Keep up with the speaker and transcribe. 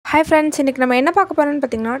Hi friends, இன்னைக்கு நம்ம என்ன பார்க்க போறோம்னு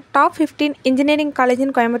பாத்தீங்கன்னா டாப் 15 இன்ஜினியரிங் காலேஜ்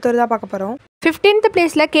இன் கோயம்புத்தூர் தான் பார்க்க போறோம். 15th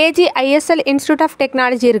பிளேஸ்ல KG ISL institute of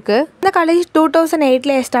technology இருக்கு. இந்த காலேஜ்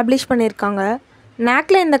 2008ல எஸ்டாப்லிஷ் பண்ணிருக்காங்க.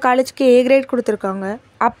 நாக்ல இந்த காலேஜ்க்கு A கிரேட் கொடுத்திருக்காங்க.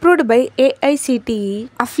 Approved by AICTE,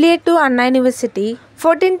 affiliate to Anna University.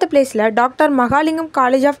 14th பிளேஸ்ல doctor Mahalingam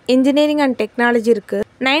college of engineering and technology இருக்கு.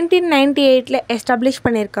 1998ல எஸ்டாப்லிஷ்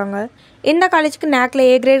பண்ணிருக்காங்க. இந்த காலேஜ்க்கு நாக்ல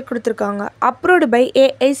A கிரேட் கொடுத்திருக்காங்க. Approved by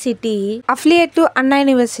AICTE, affiliate to Anna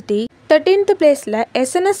University. 13th பிளேஸ்ல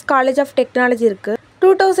SNS காலேஜ் ஆஃப் டெக்னாலஜி இருக்கு.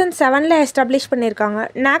 2007ல establish பண்ணிருக்காங்க.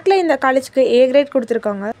 நாக்ல இந்த காலேஜ்க்கு A கிரேட்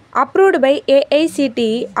கொடுத்திருக்காங்க. Approved by AICTE,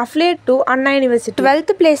 affiliate to Anna University.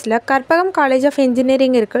 12th பிளேஸ்ல கற்பகம் காலேஜ் ஆஃப்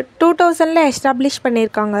இன்ஜினியரிங் இருக்கு. 2000ல எஸ்டாப்லிஷ்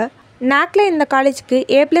பண்ணிருக்காங்க. நாக்ல இந்த காலேஜ்க்கு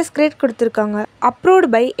A+ கிரேட் கொடுத்திருக்காங்க. Approved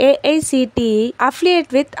by AICTE,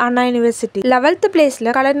 affiliate with Anna University. 11th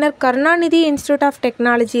பிளேஸ்ல கலைஞர் கருணாநிதி இன்ஸ்டிடியூட் ஆஃப்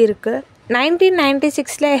டெக்னாலஜி இருக்கு.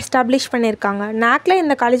 1996ல எஸ்டாப்லிஷ் பண்ணிருக்காங்க. நாக்ல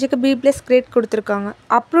இந்த காலேஜுக்கு B+ கிரேட் கொடுத்திருக்காங்க.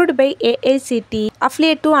 Approved by AICTE,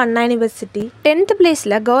 affiliate to Anna University. 10th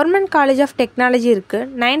பிளேஸ்ல கவர்மெண்ட் காலேஜ் ஆஃப் டெக்னாலஜி இருக்கு.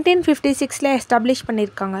 1956ல எஸ்டாப்லிஷ்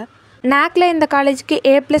பண்ணிருக்காங்க. நாக்ல இந்த காலேஜுக்கு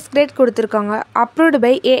A+ கிரேட் கொடுத்திருக்காங்க. Approved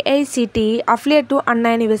by AICTE, affiliate to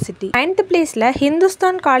Anna University. 9th பிளேஸ்ல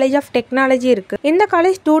ஹிந்துஸ்தான் காலேஜ் ஆஃப் டெக்னாலஜி இருக்கு. இந்த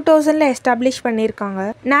காலேஜ் 2000ல எஸ்டாப்லிஷ் பண்ணிருக்காங்க.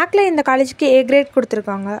 நாக்ல இந்த காலேஜுக்கு A கிரேட்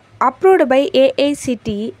கொடுத்திருக்காங்க. Approved by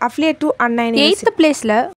AICTE, affiliate to Anna University. 8th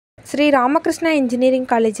பிளேஸ்ல ஸ்ரீ ராமகிருஷ்ணா இன்ஜினியரிங்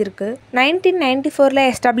காலேஜ் இருக்கு. 1994ல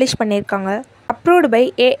எஸ்டாப்லிஷ் பண்ணிருக்காங்க. Approved by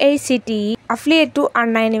AICTE, affiliate to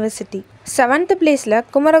Anna University. 7th பிளேஸ்ல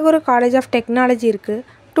குமரகுரு காலேஜ் ஆஃப் டெக்னாலஜி இருக்கு.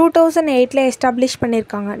 2008ல எஸ்டாப்லிஷ்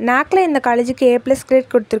பண்ணிருக்காங்க. நாக்ல இந்த காலேஜுக்கு A+ கிரேட்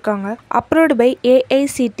கொடுத்திருக்காங்க. Approved by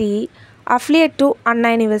AICTE, affiliate to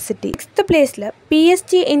Anna University. 6th பிளேஸ்ல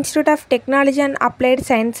PSG institute of technology and applied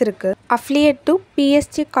science இருக்கு. Affiliate to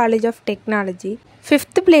PSG college of technology.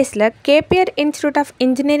 5th பிளேஸ்ல KPR institute of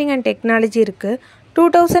engineering and technology இருக்கு.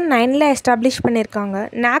 2009ல establish பண்ணிருக்காங்க.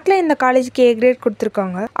 நாக்ல இந்த காலேஜுக்கு A great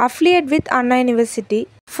கொடுத்திருக்காங்க. Affiliate with Anna University.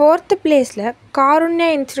 4th பிளேஸ்ல Karunya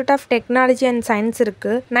institute of technology and science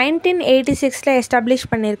இருக்கு. 1986ல establish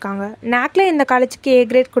பண்ணிருக்காங்க. நாக்ல இந்த காலேஜுக்கு A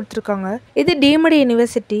கிரேட் கொடுத்திருக்காங்க. இது deemed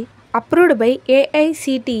university. Approved by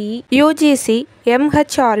AICTE, UGC,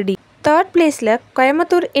 MHRD. 3rd பிளேஸ்ல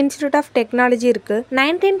கோயம்புத்தூர் இன்ஸ்டிடியூட் ஆஃப் டெக்னாலஜி இருக்கு.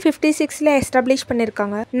 1956ல எஸ்டாப்லிஷ்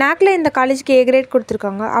பண்ணிருக்காங்க. நாக்ல இந்த காலேஜுக்கு A கிரேட்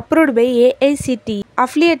கொடுத்திருக்காங்க. Approved by AICTE,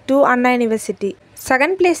 affiliate to Anna University.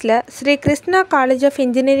 2nd பிளேஸ்ல Sri Krishna college of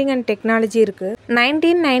engineering and technology இருக்கு.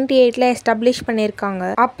 1998ல எஸ்டாப்லிஷ்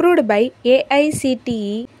பண்ணிருக்காங்க. Approved by AICTE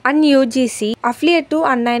and UGC, affiliate to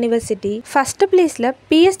Anna University. 1st பிளேஸ்ல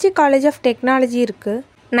PSG காலேஜ் ஆஃப் டெக்னாலஜி இருக்கு.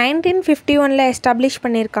 1951ல establish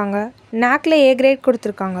பண்ணிருக்காங்க. நாக்ல A great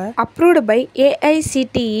கொடுத்திருக்காங்க. Approved by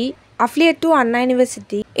AICTE, affiliate to Anna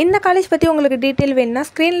University. இந்த college பத்தி உங்களுக்கு detail வேணும்னா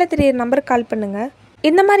ஸ்கிரீன்ல தெரியுற நம்பருக்கு கால் பண்ணுங்க.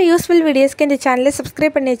 இந்த மாதிரி யூஸ்ஃபுல் வீடியோஸ்க்கு இந்த சேனலை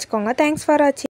சப்ஸ்கிரைப் பண்ணி வச்சுக்கோங்க. தேங்க்ஸ் ஃபார் வாட்சிங்.